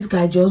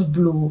guy just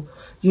blow,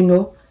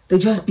 they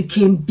just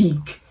became big.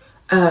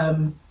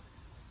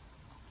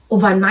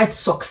 Overnight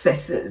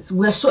successes.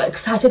 We're so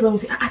excited when we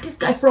say, this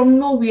guy from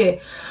nowhere.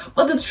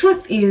 But the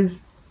truth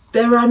is,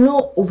 there are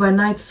no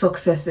overnight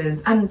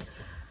successes. And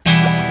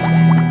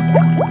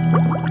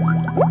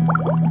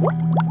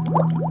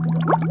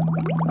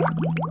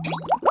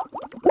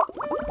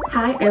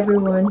hi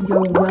everyone,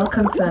 you're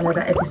welcome to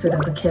another episode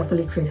of the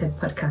Carefully Created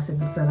Podcast with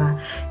Bisola.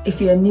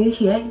 If you're new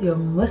here, you're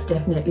most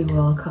definitely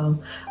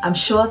welcome. I'm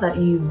sure that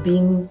you've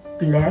been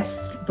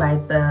blessed by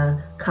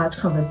the couch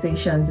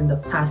conversations in the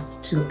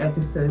past 2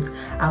 episodes.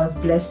 I was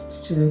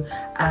blessed too.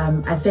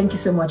 And thank you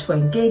so much for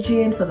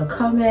engaging, for the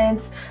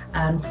comments,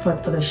 and for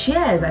the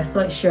shares. I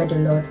saw it shared a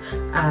lot,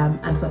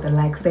 and for the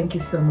likes. Thank you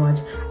so much.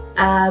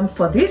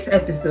 For this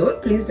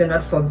episode, please do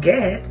not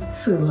forget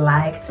to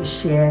like, to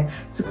share,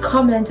 to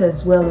comment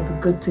as well. It would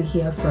be good to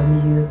hear from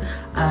you.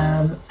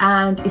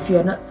 And if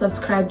you're not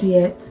subscribed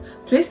yet,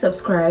 please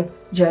subscribe,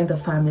 join the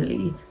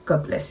family.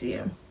 God bless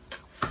you.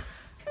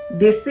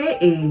 They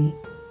say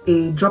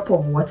a drop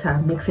of water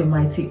makes a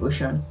mighty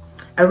ocean.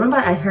 I remember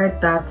I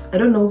heard that. I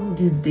don't know who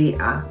this they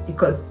are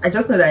because I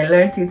just know that I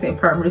learned it in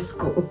primary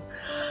school.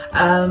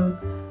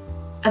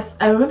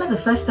 I remember the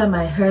first time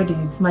I heard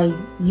it, my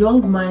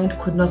young mind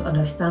could not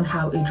understand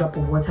how a drop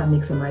of water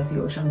makes a mighty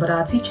ocean. But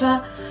our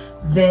teacher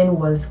then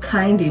was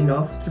kind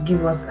enough to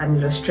give us an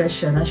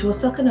illustration, and she was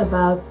talking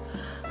about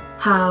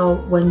how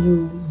when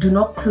you do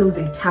not close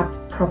a tap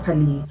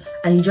properly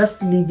and you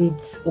just leave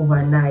it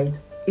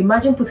overnight,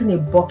 imagine putting a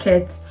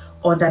bucket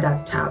under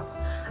that tap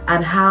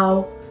and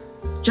how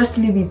just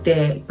leave it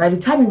there. By the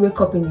time you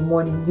wake up in the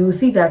morning, you will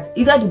see that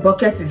either the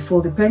bucket is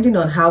full, depending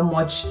on how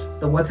much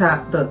the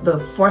water, the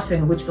force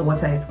in which the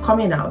water is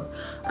coming out.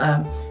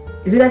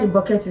 Is either the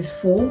bucket is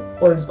full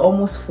or is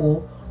almost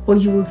full, but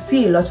you will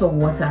see a lot of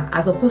water,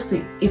 as opposed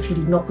to if you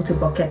did not put a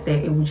bucket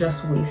there, it would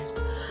just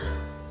waste.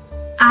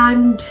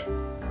 And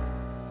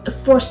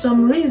for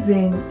some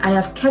reason, I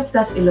have kept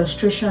that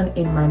illustration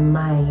in my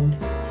mind.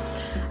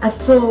 And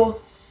so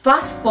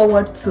fast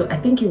forward to, I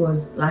think it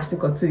was last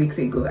week or 2 weeks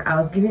ago, I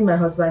was giving my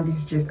husband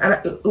this gist, and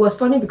it was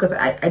funny because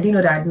I didn't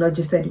know that I had not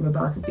gisted him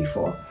about it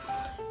before.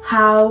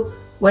 How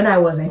when I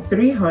was in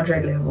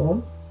 300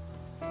 level,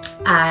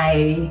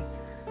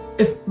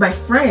 if my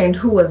friend,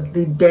 who was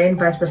the then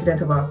vice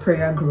president of our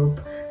prayer group,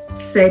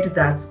 said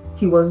that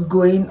he was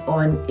going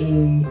on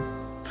a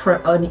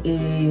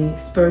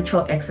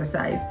spiritual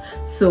exercise,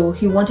 so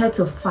he wanted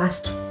to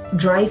fast,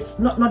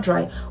 not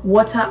dry,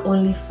 water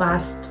only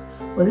fast.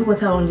 Was it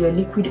water only or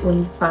liquid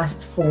only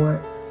fast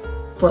for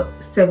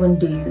 7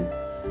 days?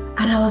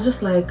 And I was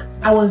just like,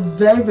 I was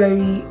very,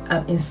 very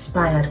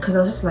inspired, because I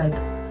was just like,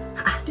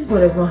 this boy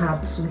does not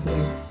have 2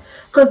 heads.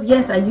 Because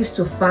yes, I used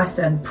to fast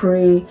and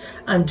pray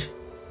and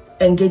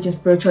engage in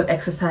spiritual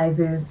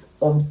exercises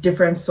of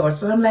different sorts,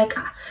 but I'm like,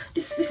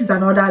 this is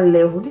another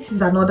level. This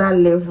is another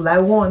level I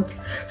want.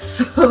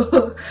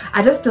 So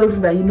I just told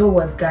him that, you know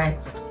what, guy,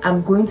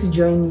 I'm going to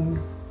join you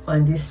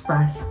on this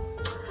fast.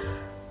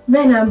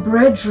 Men and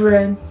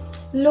brethren,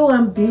 lo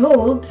and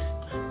behold,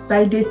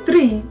 by day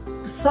 3,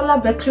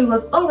 Sola Beckley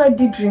was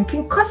already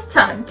drinking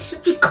custard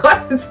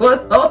because it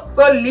was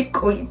also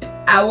liquid.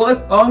 I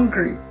was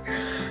hungry.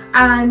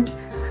 And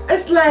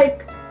it's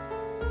like,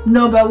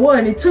 number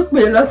one, it took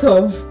me a lot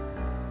of,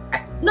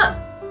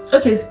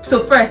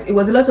 so first, it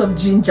was a lot of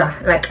ginger.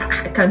 Like,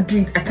 I can do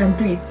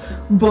it.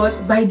 But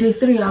by day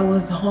 3, I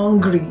was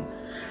hungry.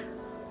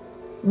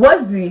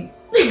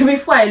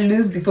 Before I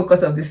lose the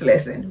focus of this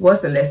lesson,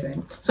 what's the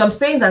lesson? So I'm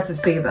saying that to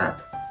say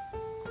that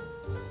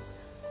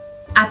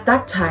at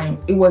that time,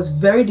 it was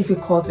very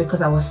difficult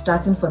because I was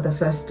starting for the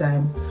first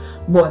time.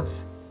 But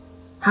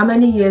how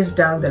many years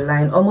down the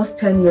line? Almost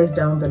 10 years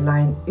down the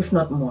line, if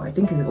not more. I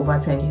think it's over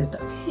 10 years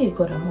down. Hey,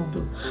 God, I'm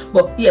old.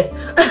 But yes,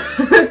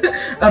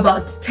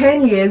 about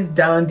 10 years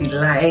down the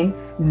line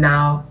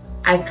now,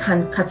 I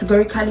can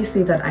categorically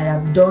say that I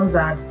have done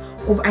that.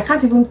 I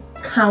can't even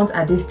count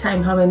at this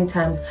time how many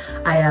times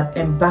I have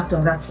embarked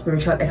on that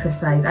spiritual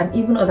exercise and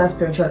even other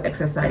spiritual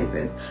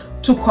exercises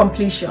to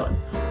completion,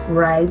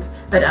 right?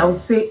 That I would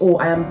say,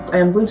 I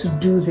am going to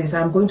do this.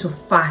 I am going to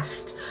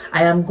fast.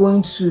 I am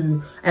going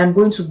to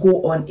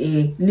go on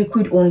a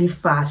liquid only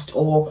fast,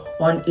 or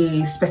on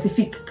a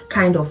specific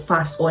kind of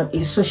fast, on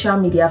a social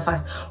media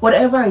fast,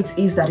 whatever it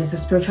is that is the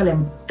spiritual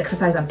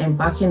exercise I'm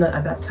embarking on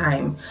at that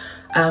time.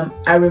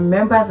 I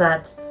remember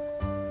that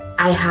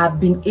I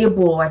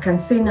can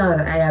say now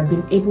that I have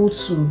been able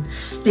to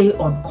stay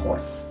on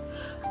course.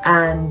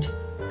 And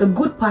the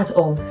good part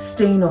of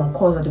staying on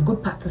course, or the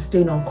good part to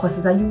staying on course,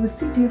 is that you will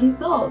see the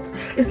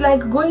results. It's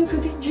like going to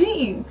the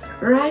gym,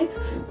 right?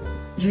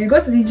 If you go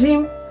to the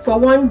gym for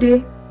one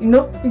day, you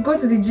go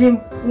to the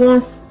gym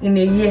once in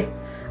a year,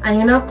 and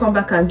you now come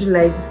back and do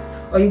like this,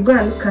 or you go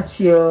and look at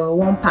your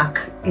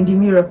 1-pack in the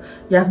mirror,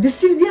 you have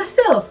deceived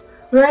yourself,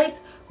 right?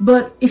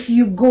 But if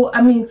you go,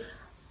 I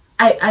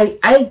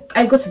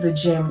go to the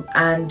gym,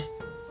 and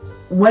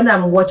when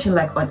I'm watching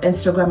like on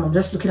Instagram, I'm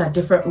just looking at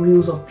different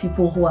reels of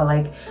people who are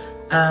like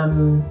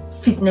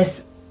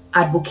fitness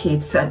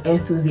advocates and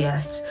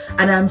enthusiasts,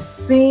 and I'm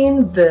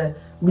seeing the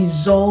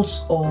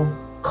results of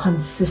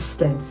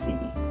consistency,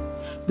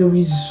 the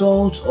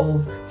result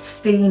of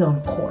staying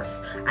on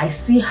course. I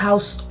see how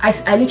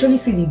I literally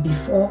see the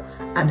before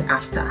and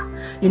after.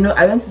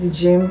 I went to the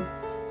gym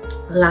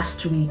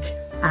last week,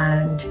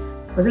 and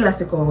was it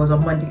last week or was it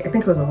on Monday? I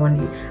think it was on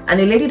Monday. And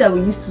a lady that we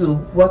used to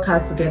work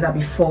out together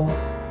before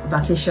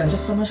vacation,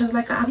 just so much, she was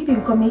like, have you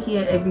been coming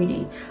here every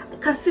day? I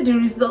can see the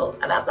results.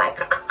 And I'm like,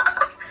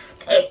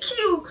 thank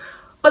you.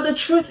 But the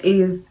truth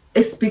is,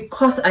 it's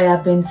because I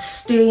have been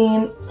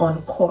staying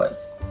on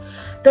course.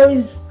 There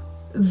is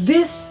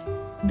this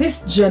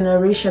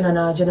generation and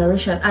our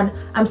generation, and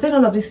I'm saying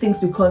all of these things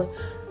because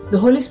the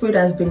Holy Spirit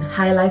has been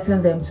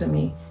highlighting them to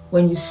me.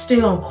 When you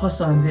stay on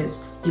course on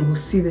this, you will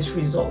see this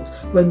result.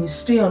 When you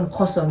stay on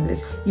course on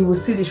this, you will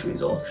see this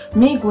result.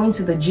 Me going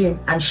to the gym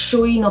and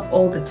showing up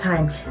all the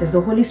time is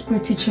the Holy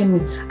Spirit teaching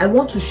me. I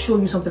want to show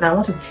you something. I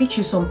want to teach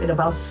you something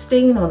about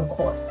staying on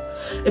course.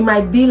 It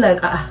might be like,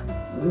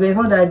 it's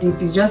not that deep.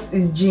 It's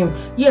gym.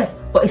 Yes,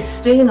 but it's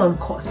staying on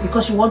course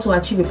because you want to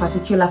achieve a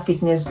particular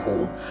fitness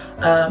goal.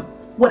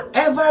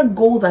 Whatever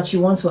goal that you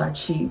want to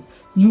achieve,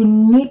 you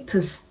need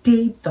to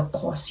stay the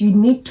course. You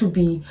need to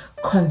be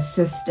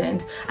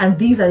consistent. And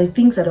these are the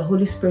things that the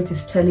Holy Spirit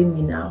is telling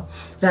me now.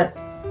 That,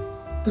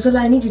 Busola,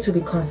 I need you to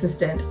be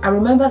consistent. I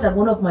remember that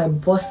one of my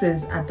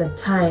bosses at the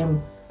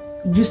time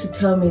used to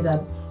tell me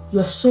that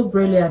you're so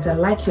brilliant. I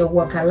like your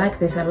work. I like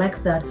this. I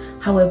like that.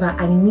 However,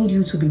 I need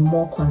you to be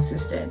more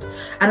consistent.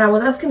 And I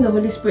was asking the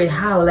Holy Spirit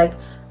how. Like,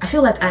 I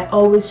feel like I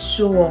always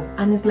show up.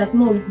 And it's like,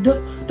 no,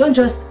 don't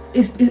just...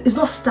 It's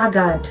not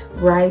staggered,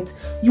 right?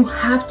 You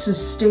have to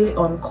stay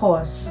on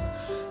course.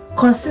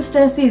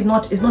 Consistency is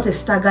not a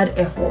staggered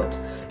effort.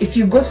 If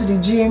you go to the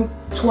gym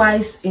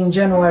twice in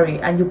January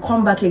and you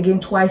come back again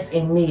twice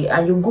in May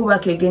and you go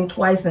back again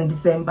twice in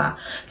December,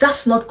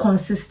 that's not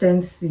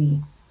consistency.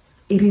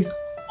 It is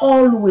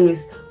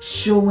always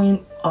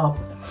showing up.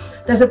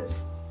 There's a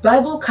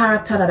Bible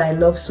character that I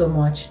love so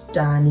much,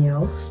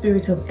 Daniel,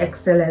 spirit of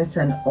excellence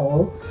and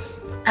all.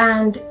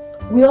 And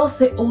we all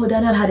say, oh,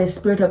 Daniel had a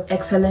spirit of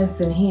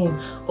excellence in him.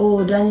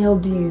 Oh, Daniel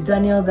this,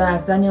 Daniel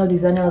that, Daniel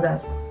this, Daniel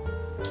that.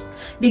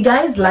 The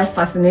guy's life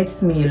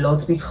fascinates me a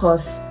lot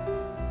because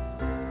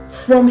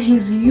from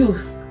his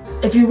youth,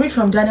 if you read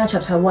from Daniel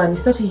chapter 1, you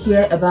start to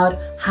hear about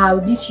how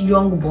this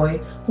young boy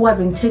who had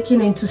been taken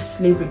into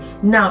slavery.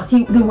 Now,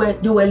 they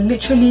were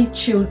literally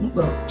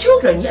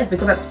children, yes,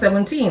 because at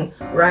 17,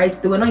 right?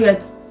 They were not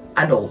yet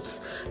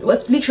adults. They were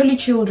literally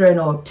children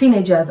or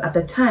teenagers at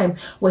the time,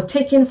 were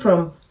taken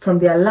from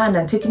their land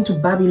and taken to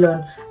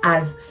Babylon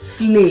as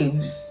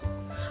slaves.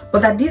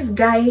 But that this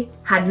guy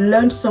had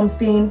learned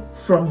something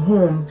from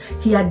home.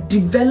 He had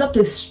developed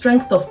a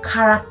strength of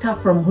character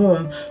from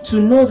home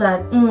to know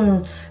that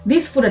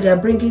this food that they are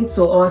bringing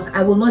to us,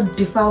 I will not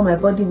defile my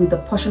body with a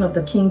portion of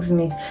the king's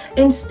meat.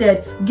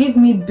 Instead, give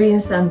me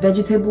beans and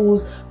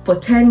vegetables for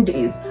 10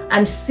 days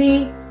and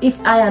see if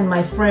I and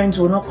my friends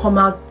will not come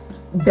out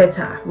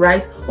better,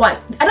 right?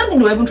 Well, I don't think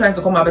they were even trying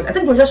to come out better. I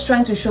think they were just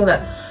trying to show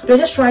that they're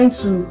just trying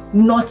to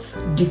not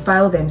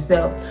defile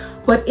themselves.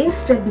 But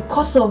instead,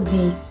 because of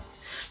the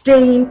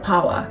staying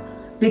power,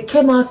 they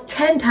came out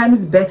 10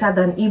 times better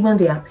than even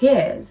their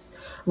peers,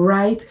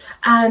 right?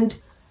 And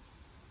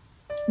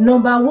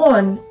number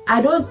one,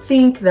 I don't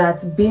think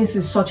that beans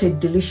is such a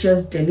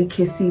delicious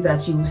delicacy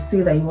that you will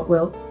say that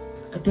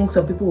I think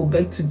some people will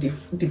beg to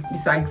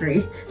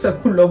disagree. Some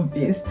people love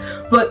beans,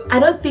 but I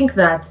don't think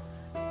that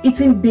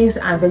eating beans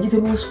and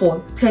vegetables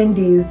for 10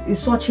 days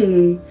is such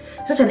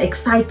an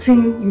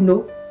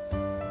exciting,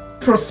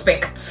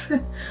 prospect,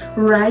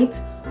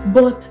 right?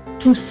 But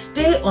to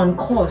stay on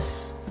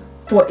course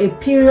for a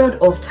period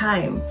of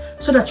time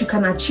so that you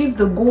can achieve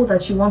the goal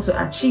that you want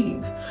to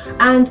achieve.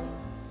 And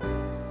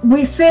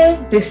we say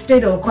they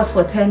stayed on course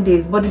for 10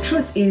 days, but the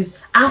truth is,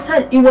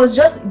 after it was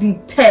just the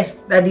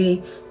test that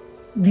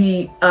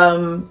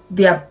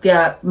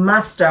their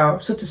master,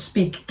 so to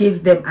speak,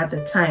 gave them at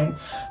the time,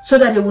 so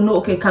that they will know,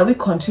 okay, can we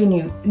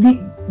continue?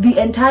 The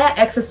entire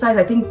exercise,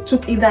 I think,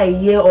 took either a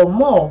year or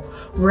more,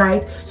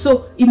 right?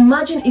 So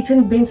imagine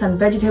eating beans and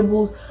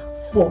vegetables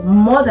for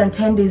more than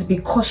 10 days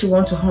because you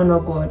want to honor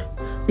God.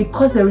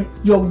 Because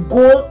your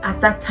goal at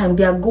that time,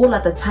 their goal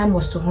at the time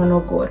was to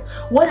honor God.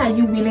 What are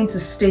you willing to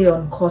stay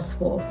on course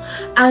for?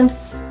 And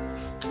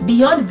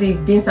beyond the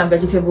beans and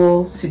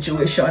vegetable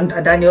situation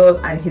that Daniel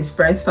and his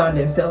friends found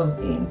themselves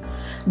in,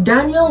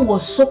 Daniel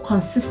was so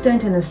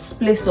consistent in his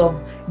place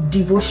of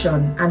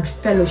devotion and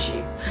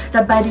fellowship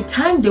that by the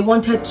time they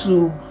wanted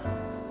to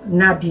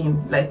nab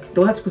him, like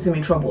they wanted to put him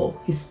in trouble,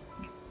 his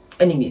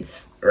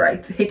enemies,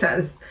 right,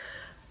 haters,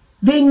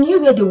 they knew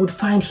where they would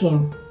find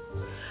him.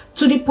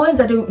 To the point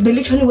that they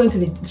literally went to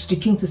the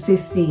king to say,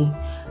 see,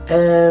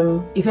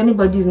 if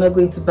anybody is not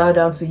going to bow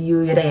down to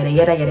you, yada, yada,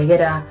 yada, yada,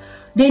 yada.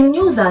 They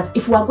knew that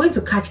if we are going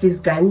to catch this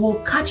guy, we will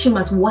catch him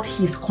at what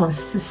he's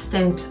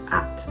consistent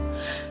at.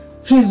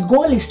 His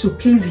goal is to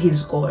please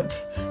his God.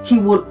 He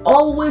will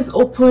always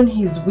open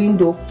his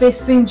window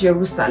facing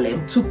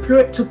Jerusalem to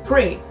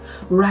pray.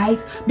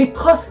 right?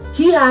 Because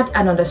he had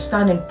an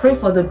understanding. Pray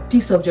for the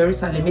peace of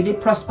Jerusalem, may they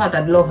prosper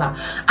that love her.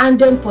 And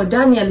then for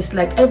Daniel, it's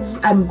like,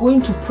 I'm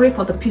going to pray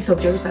for the peace of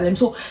Jerusalem.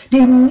 So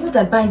they knew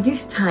that by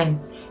this time,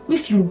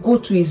 if you go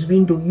to his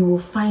window, you will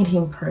find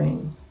him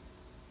praying.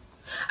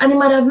 And he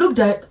might have looked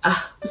at,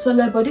 so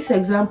like, but this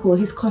example,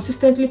 his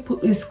consistency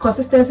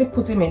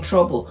put him in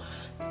trouble.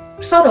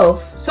 Sort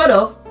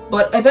of,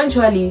 but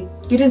eventually,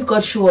 didn't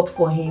God show up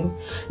for him?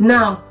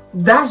 Now,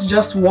 that's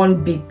just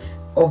one bit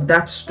of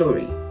that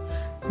story.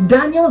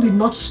 Daniel did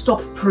not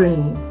stop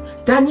praying.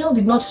 Daniel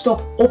did not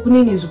stop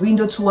opening his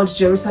window towards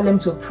Jerusalem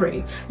to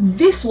pray.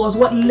 This was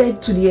what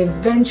led to the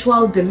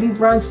eventual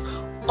deliverance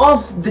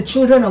of the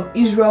children of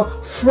Israel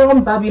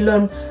from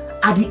Babylon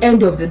at the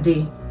end of the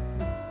day.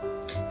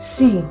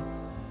 See,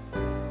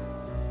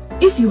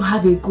 if you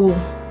have a goal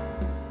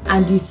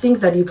and you think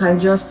that you can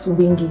just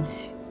wing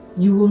it,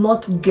 you will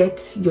not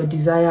get your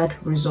desired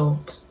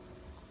result.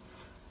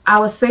 I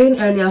was trying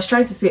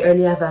to say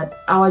earlier that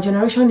our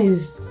generation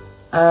is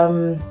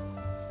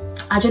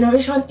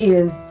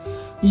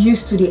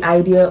used to the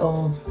idea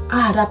of,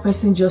 that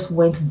person just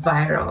went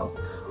viral,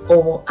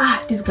 or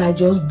this guy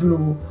just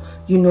blew,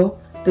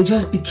 they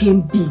just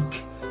became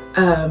big.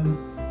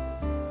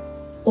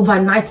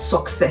 Overnight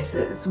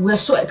successes. We're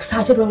so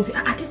excited when we say,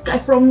 this guy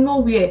from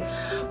nowhere.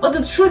 But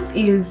the truth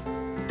is,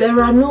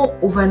 there are no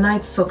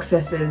overnight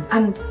successes.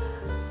 And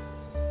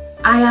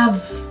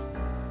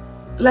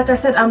like I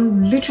said,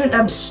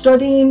 I'm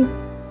studying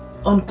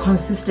on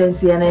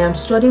consistency, and I am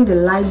studying the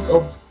lives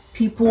of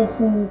people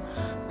who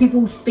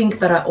people think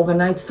that are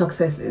overnight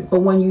successes.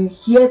 But when you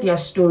hear their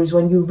stories,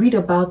 when you read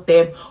about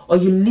them, or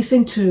you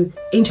listen to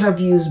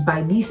interviews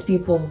by these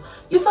people,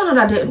 you find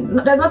out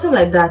that there's nothing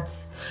like that.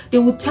 They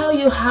will tell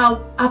you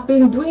how, I've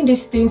been doing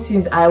this thing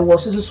since I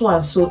was so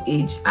and so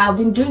age. I've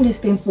been doing this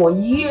thing for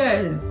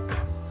years.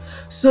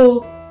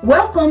 So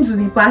welcome to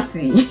the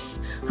party.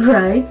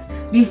 Right?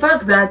 The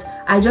fact that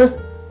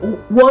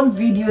one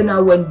video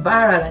now went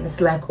viral, and it's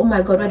like, oh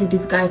my god, where did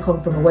this guy come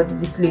from, or where did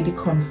this lady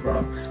come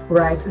from?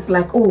 Right? It's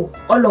like, all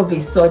of a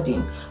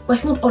sudden. But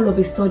it's not all of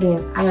a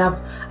sudden. I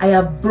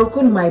have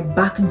broken my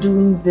back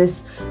doing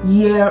this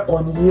year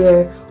on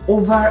year,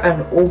 over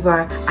and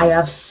over. I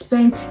have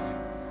spent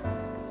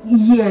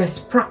years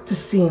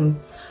practicing.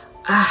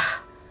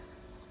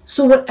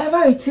 So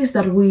whatever it is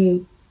that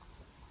we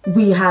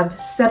have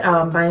set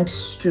our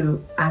minds to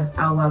as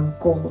our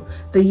goal,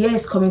 the year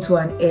is coming to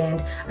an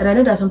end, and I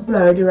know that some people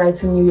are already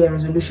writing New Year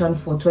resolution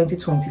for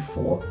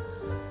 2024.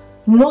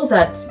 Know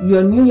that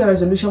your New Year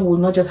resolution will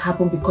not just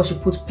happen because you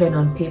put pen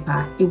on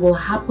paper. It will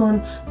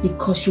happen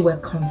because you were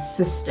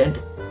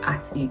consistent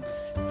at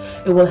it.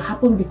 It will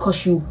happen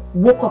because you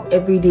woke up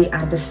every day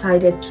and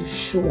decided to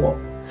show up.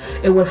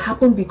 It will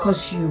happen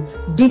because you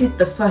did it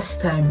the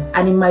first time,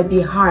 and it might be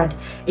hard,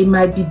 it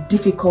might be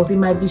difficult, it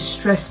might be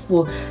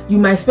stressful, you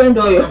might spend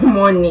all your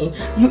money,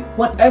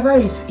 whatever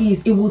it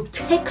is, it will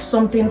take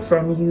something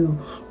from you,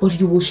 but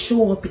you will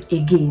show up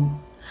again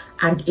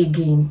and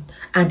again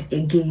and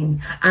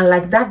again, and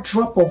like that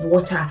drop of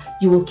water,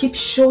 you will keep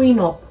showing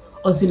up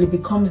until it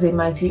becomes a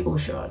mighty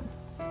ocean.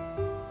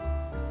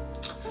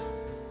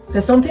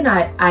 There's something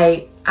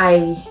I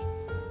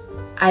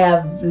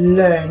have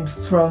learned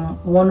from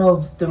one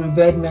of the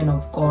revered men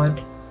of God,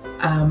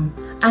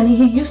 and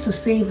he used to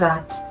say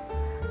that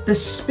the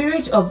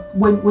spirit of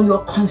when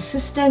you're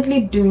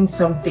consistently doing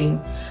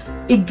something,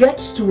 it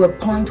gets to a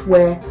point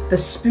where the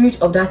spirit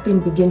of that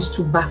thing begins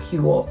to back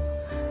you up.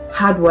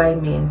 How do I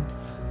mean?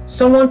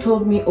 Someone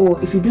told me,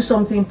 if you do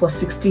something for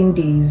 16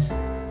 days,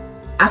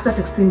 after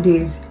 16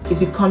 days it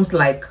becomes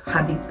like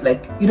habits,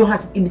 like you don't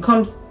have to, it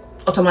becomes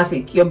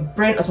automatic, your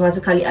brain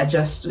automatically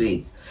adjusts to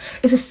it.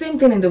 It's the same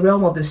thing in the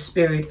realm of the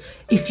spirit.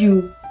 If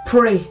you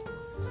pray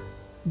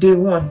day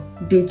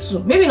 1, day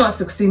 2, maybe not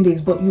 16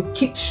 days, but you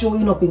keep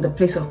showing up in the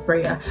place of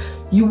prayer,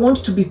 you want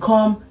to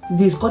become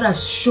this. God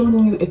has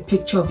shown you a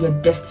picture of your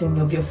destiny,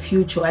 of your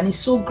future, and it's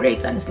so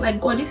great, and it's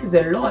like, God, this is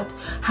a lot.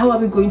 How are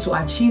we going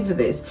to achieve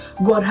this?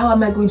 God, how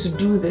am I going to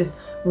do this?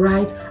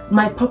 Right?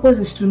 My purpose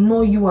is to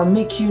know you and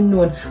make you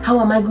known. How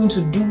am I going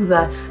to do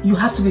that? You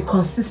have to be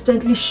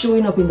consistently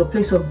showing up in the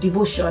place of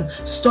devotion,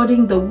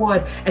 studying the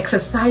word,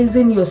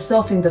 exercising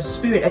yourself in the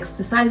spirit,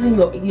 exercising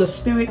your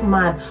spirit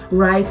man,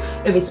 right?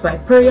 If it's by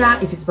prayer,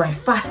 if it's by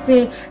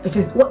fasting, if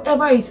it's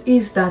whatever it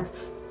is that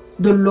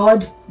the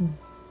Lord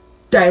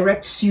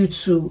directs you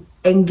to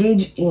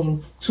engage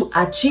in to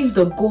achieve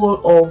the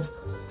goal of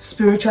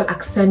spiritual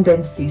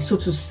ascendancy, so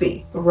to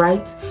say,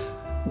 right?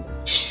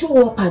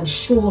 Show up and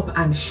show up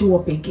and show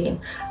up again,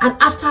 and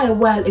after a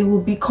while it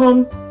will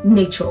become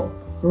nature,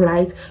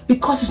 right?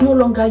 Because it's no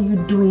longer you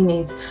doing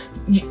it.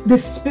 The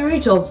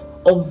spirit of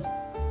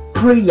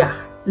prayer,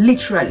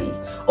 literally,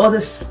 or the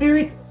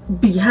spirit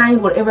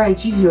behind whatever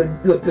it is you're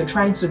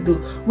trying to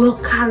do, will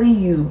carry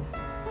you.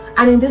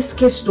 And in this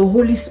case, the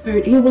Holy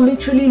Spirit, He will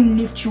literally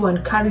lift you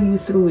and carry you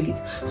through it.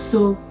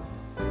 So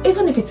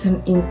even if it's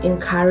in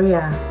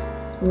career,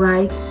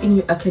 right, in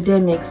your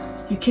academics,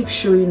 you keep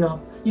showing up.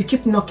 You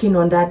keep knocking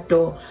on that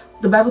door.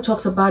 The Bible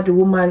talks about the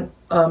woman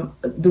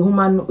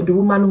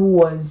who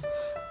was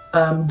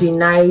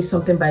denied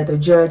something by the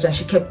judge, and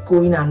she kept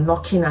going and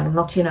knocking and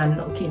knocking and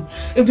knocking.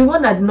 If the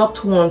one had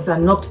knocked once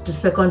and knocked the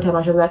second time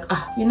and she was like,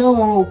 you know,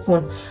 won't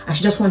open, and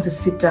she just wanted to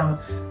sit down,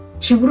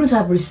 she wouldn't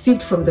have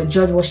received from the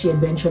judge what she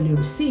eventually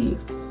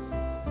received.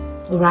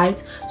 Right?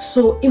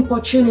 So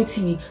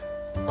importunity,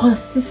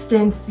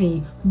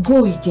 consistency,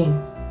 go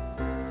again,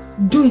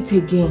 do it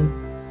again,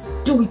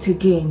 do it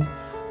again.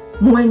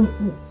 When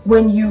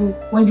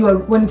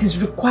it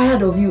is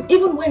required of you,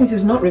 even when it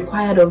is not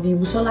required of you,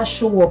 Busola,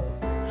 show up.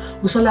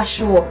 Busola,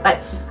 show up.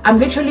 Like, I'm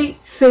literally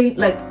saying,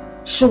 like,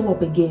 show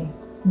up again,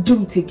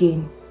 do it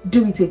again,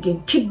 do it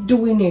again. Keep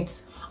doing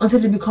it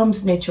until it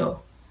becomes nature.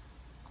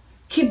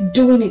 Keep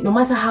doing it, no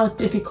matter how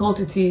difficult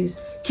it is.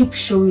 Keep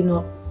showing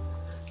up.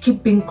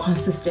 Keep being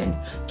consistent.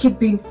 Keep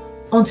being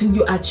until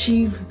you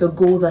achieve the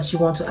goal that you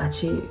want to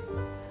achieve.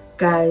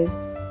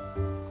 Guys,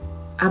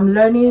 I'm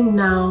learning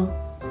now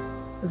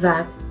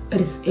that it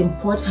is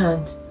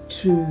important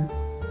to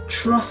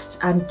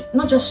trust, and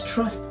not just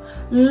trust,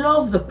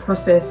 love the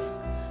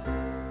process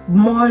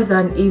more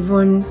than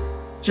even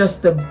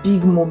just the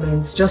big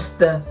moments, just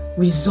the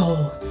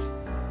results.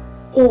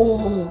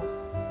 Oh,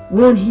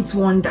 one hit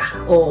wonder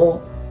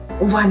or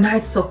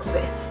overnight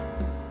success.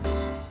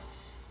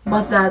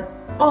 But that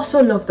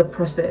also love the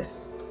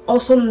process,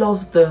 also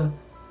love the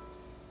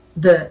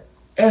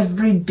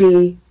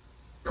everyday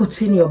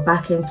putting your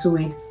back into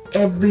it,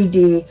 every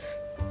day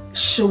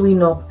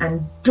showing up,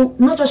 and do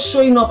not just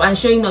showing up and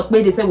showing up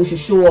where they say we should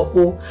show up.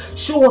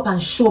 Show up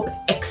and show up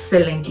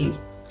excellently.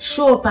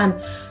 Show up and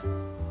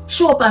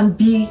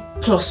be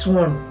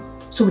 +1.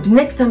 So the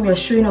next time you're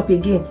showing up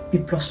again, be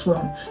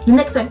 +1. The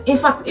next time, in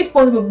fact, if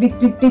possible, be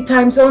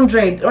times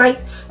 100, right?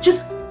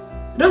 Just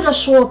don't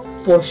just show up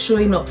for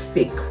showing up's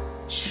sake.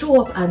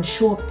 Show up and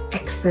show up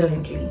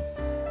excellently.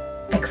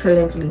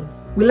 Excellently.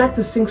 We like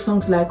to sing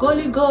songs like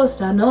Holy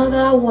Ghost,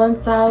 another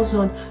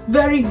 1,000.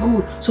 Very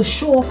good. So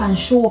show up and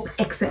show up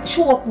excellent.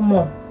 Show up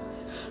more.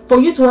 For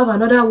you to have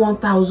another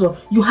 1,000,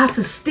 you have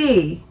to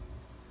stay.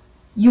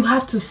 You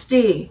have to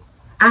stay.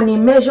 And he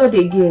measured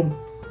again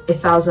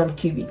 1,000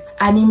 cubits.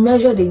 And he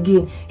measured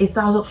again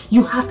 1,000.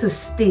 You have to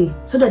stay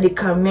so that they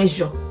can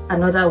measure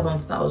another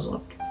 1,000.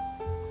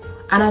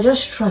 And I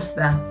just trust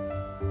that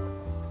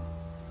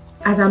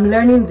as I'm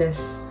learning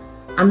this,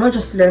 I'm not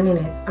just learning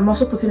it, I'm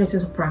also putting it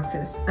into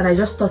practice. And I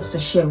just thought to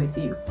share with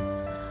you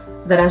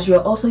that as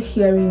you're also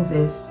hearing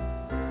this,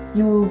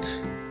 it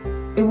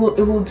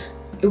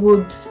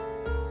would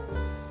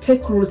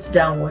take roots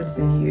downwards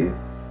in you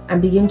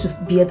and begin to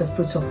bear the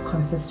fruits of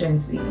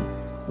consistency,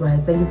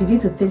 right? Then you begin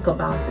to think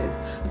about it.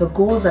 The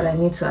goals that I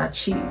need to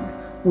achieve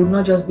will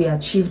not just be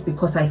achieved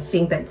because I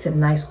think that it's a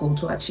nice goal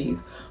to achieve,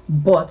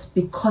 but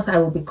because I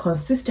will be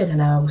consistent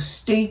and I will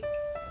stay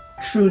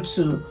true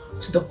to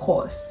the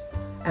course,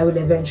 I will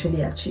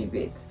eventually achieve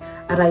it.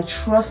 And I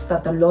trust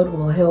that the Lord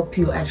will help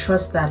you. I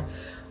trust that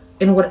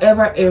in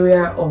whatever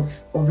area of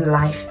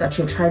life that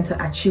you're trying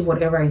to achieve,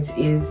 whatever it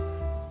is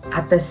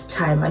at this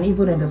time and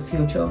even in the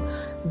future,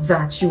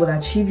 that you will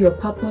achieve your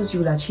purpose,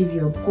 you will achieve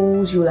your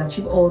goals, you will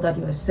achieve all that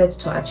you are set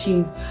to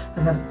achieve,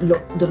 and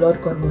that the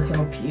Lord God will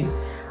help you.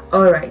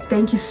 Alright,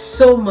 thank you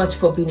so much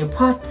for being a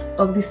part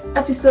of this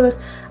episode.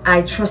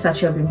 I trust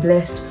that you have been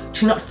blessed.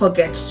 Do not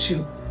forget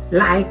to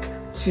like,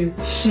 to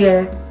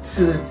share,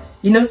 to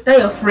tell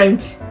your friend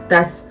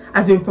that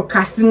has been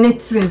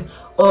procrastinating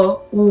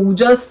or will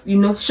just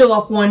show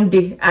up one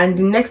day and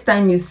the next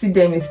time you see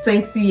them is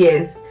 20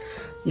 years.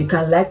 You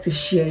can like to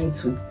share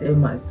it with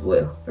them as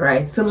well,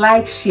 right? So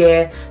like,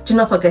 share, do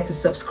not forget to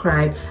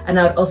subscribe, and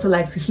I would also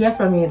like to hear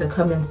from you in the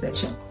comment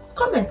section.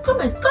 Comment.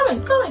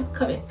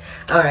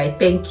 All right,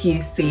 thank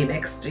you. See you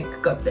next week.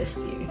 God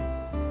bless you.